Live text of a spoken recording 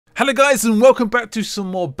Hello guys and welcome back to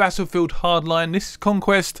some more Battlefield Hardline. This is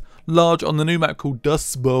Conquest, large on the new map called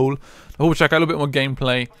Dust Bowl. I will check out a little bit more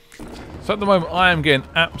gameplay. So at the moment I am getting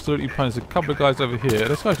absolutely punished. There's a couple of guys over here.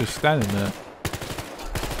 This guy's just standing there.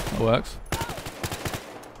 That works.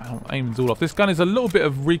 Aim's all off. This gun is a little bit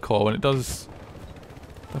of recoil and it does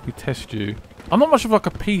like test you. I'm not much of like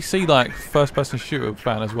a PC like first person shooter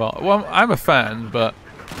fan as well. Well, I'm a fan, but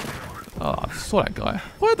I saw that guy.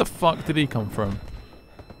 Where the fuck did he come from?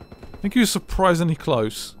 I think he was surprisingly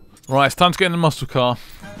close. Right, it's time to get in the muscle car.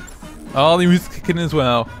 Oh, the music's kicking in as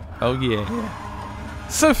well. Oh yeah.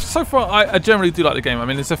 So far, I generally do like the game. I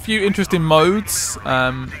mean, there's a few interesting modes.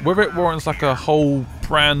 Whether it warrants like a whole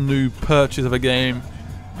brand new purchase of a game,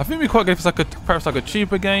 I think it'd be quite good if it's like perhaps like a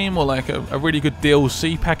cheaper game or like a really good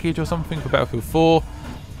DLC package or something for Battlefield 4.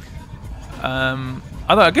 I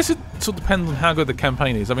don't know, I guess it sort of depends on how good the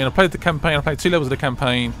campaign is. I mean, I played the campaign. I played 2 levels of the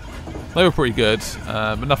campaign. They were pretty good,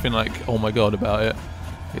 but nothing like oh my god about it.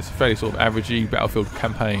 It's a fairly sort of averagey Battlefield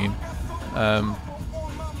campaign.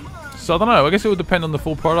 So I don't know. I guess it would depend on the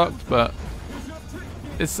full product, but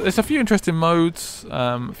it's a few interesting modes,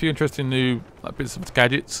 a few interesting new like bits of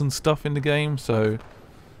gadgets and stuff in the game. So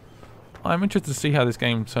I'm interested to see how this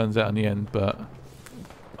game turns out in the end. But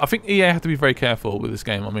I think EA have to be very careful with this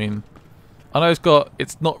game. I mean, I know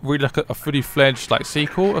it's not really like a fully fledged like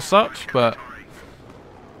sequel as such, but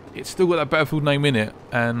it's still got that Battlefield name in it,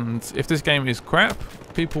 and if this game is crap,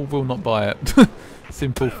 people will not buy it.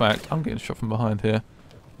 Simple fact. I'm getting shot from behind here.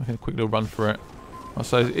 Making a quick little run for it. Oh,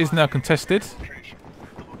 so it is now contested.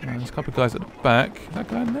 There's a couple of guys at the back. Is that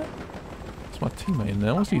guy in there? That's my teammate in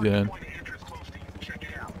there. What's he doing?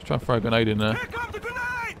 Let's try and throw a grenade in there.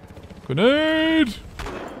 Grenade!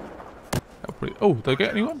 Oh, did I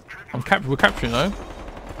get anyone? We're capturing though.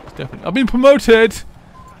 It's definitely. I've been promoted!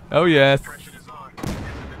 Oh yes.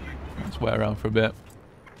 Wait around for a bit.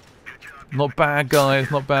 Not bad,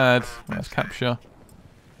 guys. Not bad. Right, let's capture.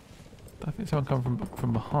 I think someone coming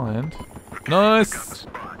from behind. Nice.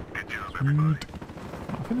 I think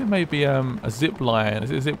there may be a zip line.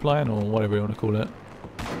 Is it a zip line or whatever you want to call it?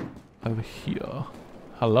 Over here.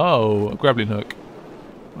 Hello, a grappling hook.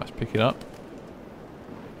 Let's pick it up.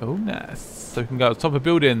 Oh, nice. So we can go to the top of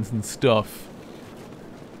buildings and stuff.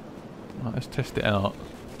 Right, let's test it out.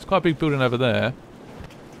 It's quite a big building over there.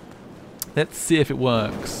 Let's see if it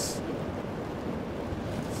works.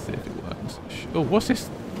 Let's see if it works. Oh, what's this?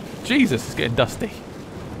 Jesus, it's getting dusty.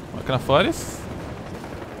 Right, can I fire this?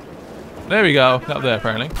 There we go. Up there,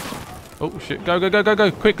 apparently. Oh, shit. Go, go, go, go, go.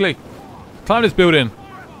 Quickly. Climb this building.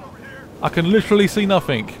 I can literally see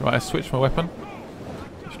nothing. Right, I switch my weapon.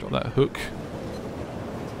 Let's drop that hook.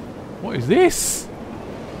 What is this?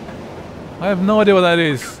 I have no idea what that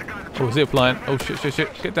is. Oh, zip line. Oh, shit, shit,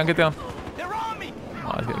 shit. Get down, get down.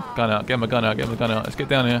 Let's get a gun out, get my gun out, get my gun out. Let's get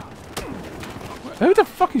down here. Who the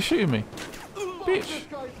fuck is shooting me? Bitch.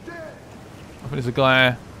 I think there's a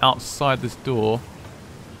guy outside this door.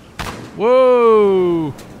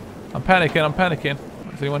 Whoa! I'm panicking, I'm panicking.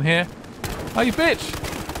 Is anyone here? Oh, you bitch!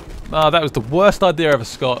 Ah, that was the worst idea ever,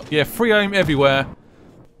 Scott. Yeah, free aim everywhere.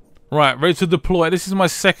 Right, ready to deploy. This is my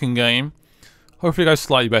second game. Hopefully it goes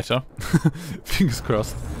slightly better. Fingers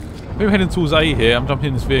crossed. We're heading towards A here. I'm jumping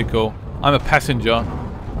in this vehicle. I'm a passenger.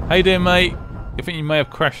 Hey there, mate. I think you may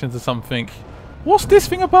have crashed into something. What's this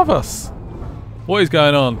thing above us? What is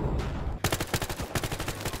going on?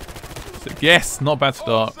 Yes, not a bad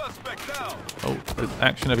start. Oh, there's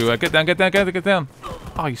action everywhere. Get down, get down, get down.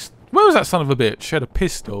 Oh, where was that son of a bitch? She had a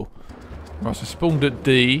pistol. Right, so spawned at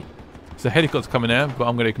D. There's a helicopter coming there, but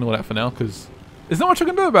I'm going to ignore that for now because there's not much I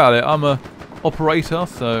can do about it. I'm a operator,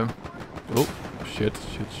 so... Oh, shit,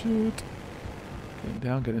 shit, shit.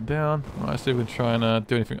 Getting down. Right, let's see if we can try and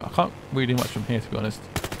do anything. I can't really do much from here, to be honest.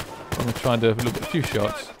 I'm going to try and do a few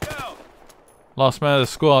shots. Last man of the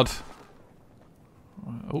squad.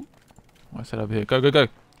 Right, oh, what's that over here? Go, go, go.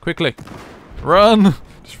 Quickly. Run!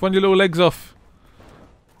 Just run your little legs off.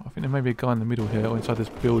 I think there may be a guy in the middle here, or inside this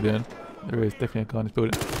building. There is definitely a guy in this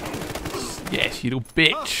building. Yes, you little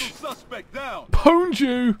bitch. Pwned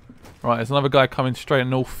you! Right, there's another guy coming straight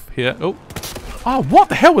north here. Oh. Oh, what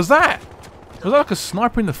the hell was that? Was that like a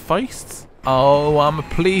sniper in the face? Oh, I'm a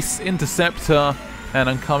police interceptor and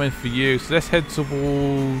I'm coming for you. So let's head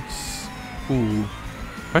towards... Ooh.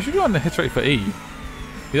 I should go on the hit rate for E.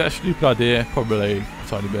 Is that a stupid idea? Probably a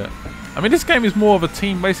tiny bit. I mean, this game is more of a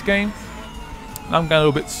team-based game. I'm going a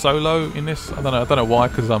little bit solo in this. I don't know why,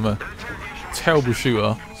 because I'm a terrible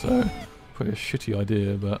shooter. So, probably a shitty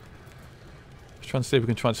idea, but... Let's try and see if we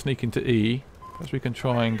can try and sneak into E. Perhaps we can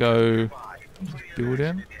try and go...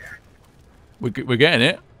 Building. We're getting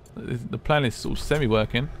it. The plan is sort of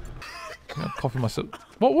semi-working. I'm coughing myself.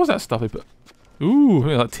 What was that stuff they put? Ooh,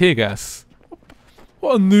 like tear gas.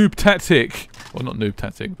 What a noob tactic. Well, not noob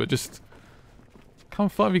tactic, but just come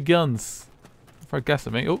fight with your guns. Throw gas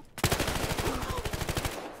at me. Oh,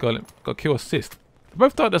 got kill assist. They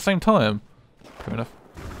both died at the same time. Fair enough.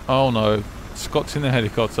 Oh no, Scott's in the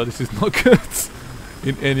helicopter. This is not good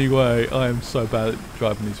in any way. I am so bad at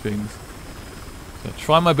driving these things. So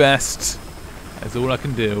try my best. That's all I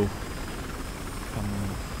can do. Come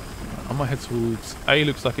on. I might head towards A.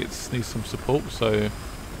 Looks like it needs some support. So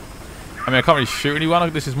I mean, I can't really shoot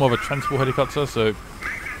anyone. This is more of a transport helicopter, so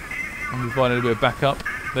I'm providing a bit of backup.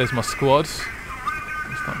 There's my squad.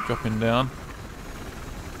 Let's start dropping down.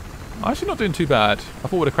 I'm actually not doing too bad. I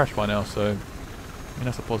thought it would have crashed by now, so I mean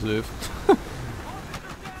that's a positive.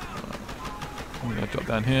 I'm going to drop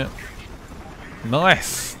down here.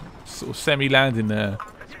 Nice! Sort of semi-landing there.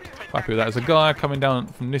 Happy with that. There's a guy coming down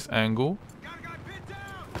from this angle.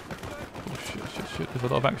 Oh shit. There's a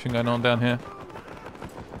lot of action going on down here.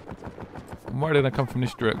 I'm worried they're going to come from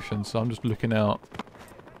this direction, so I'm just looking out.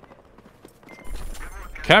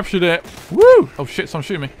 Captured it! Woo! Oh shit, someone's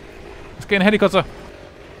shooting me. Let's get in a helicopter.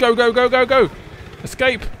 Go, go, go, go, go!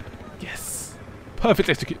 Escape! Yes! Perfect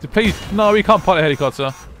execute. Please, no, we can't pilot a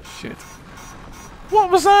helicopter. Shit. What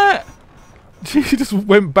was that? He just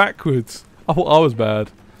went backwards. I thought I was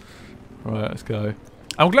bad. Right, let's go.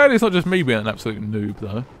 I'm glad it's not just me being an absolute noob,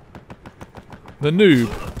 though. The noob.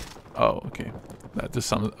 Oh, okay. That does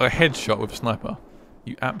something. A headshot with a sniper.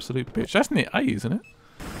 You absolute bitch. That's near A, isn't it?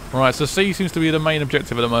 Right, so C seems to be the main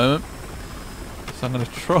objective at the moment. So I'm going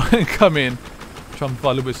to try and come in. Try and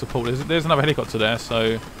provide a little bit of support. There's another helicopter there,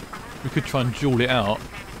 so we could try and duel it out.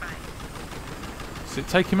 Does it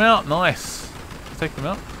take him out? Nice. Take him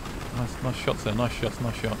out. Nice shots there. Nice shots. I'm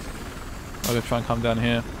going to try and come down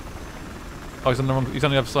here. Oh, he's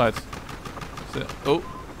on the other side. Oh.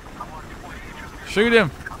 Shoot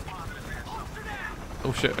him.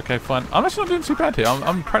 Oh shit. Okay, fine. I'm actually not doing too bad here.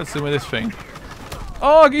 I'm practicing with this thing.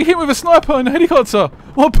 Oh, I get hit with a sniper in a helicopter.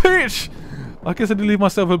 What a bitch! I guess I did leave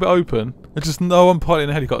myself a bit open. I just know I'm piloting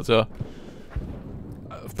a helicopter.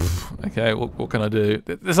 Okay, what can I do?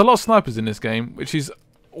 There's a lot of snipers in this game, which is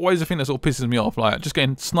always a thing that sort of pisses me off. Like, just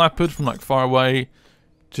getting sniped from like far away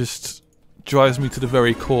just drives me to the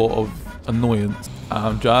very core of annoyance.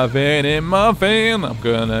 I'm driving in my van. I'm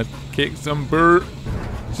gonna kick some bird.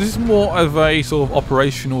 So this is more of a sort of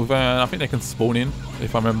operational van. I think they can spawn in,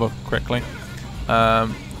 if I remember correctly.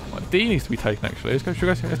 D needs to be taken actually.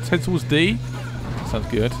 Let's head towards D. Sounds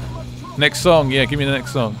good. Next song, yeah, give me the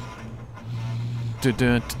next song.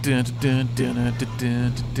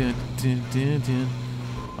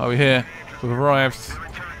 Oh, we're here. We've arrived.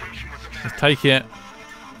 Let's take it.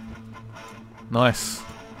 Nice.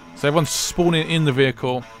 So everyone's spawning in the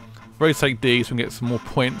vehicle. Rotate D so we can get some more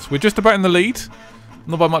points. We're just about in the lead.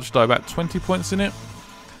 Not by much though, about 20 points in it.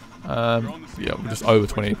 Yeah, we're just over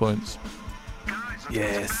 20 points.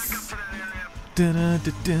 Yes. I'm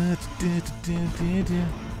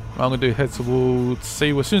going to head towards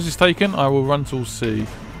C. Well, as soon as it's taken, I will run towards C.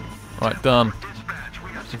 Right, done.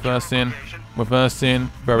 Reverse in,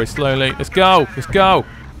 very slowly. Let's go, let's go.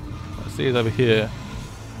 C is over here.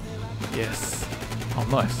 Yes. Oh,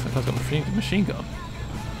 nice. That guy's got a machine gun.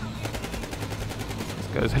 Let's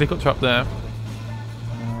go. There's a helicopter up there.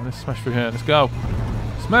 Let's smash through here. Let's go.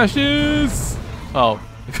 Smashes! Oh,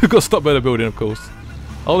 we've got stopped by the building, of course.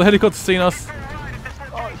 Oh, the helicopter's seen us.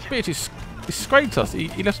 Oh, bitch, he scraped us.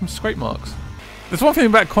 He left some scrape marks. There's one thing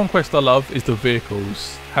about Conquest I love is the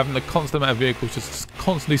vehicles. Having the constant amount of vehicles just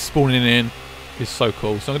constantly spawning in is so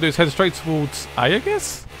cool. So I'm going to do is head straight towards A, I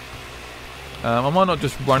guess. I might not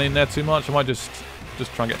just run in there too much. I might just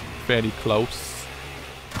try and get fairly close.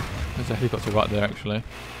 There's a helicopter right there, actually.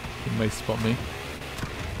 He may spot me.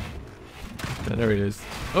 Yeah, there he is.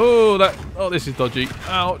 Oh, this is dodgy.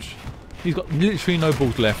 Ouch. He's got literally no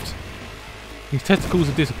balls left. His testicles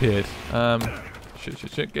have disappeared.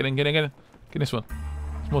 Shit. Get in. Get this one.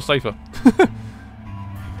 It's more safer.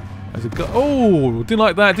 There's a guy. Oh, didn't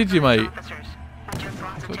like that, did you, mate?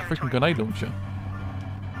 He's got a freaking grenade launcher.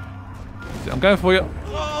 I'm going for you.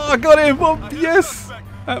 Oh, I got him. Oh, yes.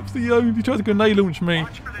 Absolutely. He tried to grenade launch me.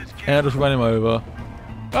 And I just ran him over.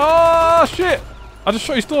 Oh, shit. I just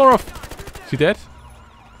shot his door off. Is he dead?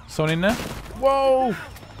 Someone in there? Whoa.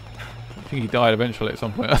 I think he died eventually at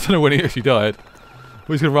some point. I don't know when he actually died.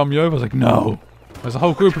 But he's going to run me over. I was like, no. There's a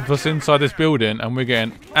whole group of us inside this building and we're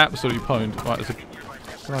getting absolutely pwned. Right, there's a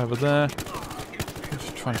guy over there. I'm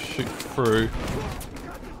just trying to shoot through.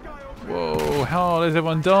 Whoa, how is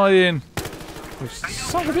everyone dying?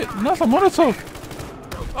 Son of a bit. That's a Molotov.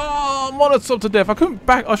 Oh, Molotov to death. I couldn't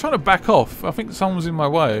back. I was trying to back off. I think someone was in my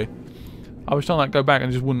way. I was trying to like go back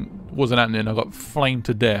and it just wasn't happening. I got flamed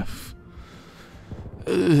to death.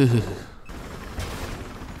 Ugh.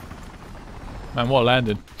 Man, what a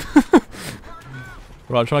landing.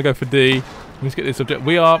 Right, I'm trying to go for D. Let's get this object.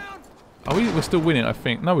 We're still winning, I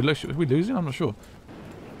think. No, are we losing? I'm not sure.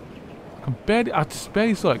 I just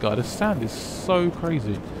barely saw that guy. The sand is so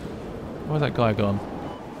crazy. Where's that guy gone?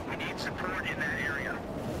 We need support in that area.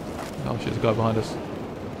 Oh shit, there's a guy behind us.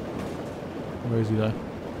 Where is he though?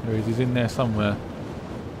 There he is. He's in there somewhere.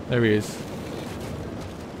 There he is.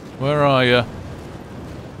 Where are you?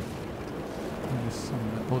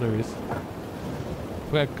 Oh, there he is.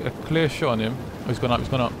 We had a clear shot on him. Oh, he's gone up. He's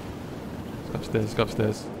gone up. He's upstairs. He's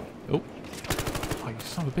upstairs. Oh. Oh, you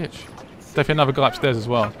son of a bitch. Definitely another guy upstairs as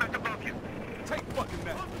well.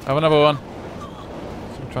 I have another one. So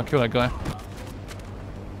I'm trying to kill that guy.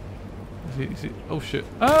 Is he? Oh shit.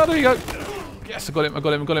 Ah, there you go. Yes, I got him. I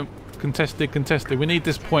got him. I got him. Contested. Contested. We need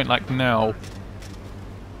this point like now. Is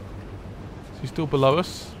he still below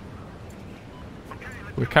us?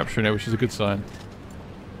 We're capturing it, which is a good sign.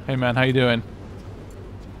 Hey man, how you doing?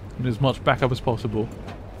 Need as much backup as possible.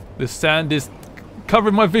 The sand is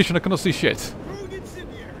covering my vision. I cannot see shit.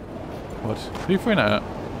 What? Who are you throwing at?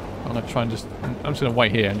 I'm gonna try and I'm just gonna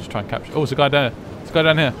wait here and just try and capture. Oh, there's a guy down there. There's a guy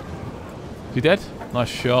down here. Is he dead? Nice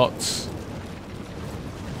shots.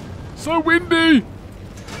 So windy!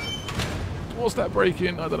 What's that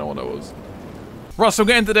breaking? I don't know what that was. Right, so I'm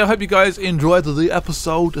getting to there. I hope you guys enjoyed the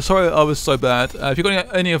episode. Sorry I was so bad. If you've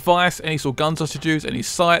got any advice, any sort of guns I should use, any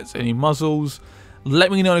sights, any muzzles,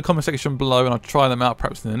 let me know in the comment section below and I'll try them out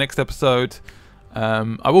perhaps in the next episode.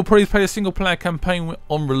 I will probably play a single player campaign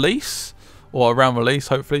on release, or around release,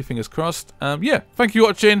 hopefully, fingers crossed. Yeah, thank you for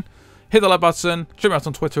watching. Hit the like button. Check me out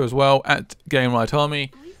on Twitter as well, at GameRiot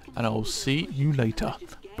Army. And I will see you later.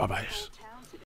 Bye-bye.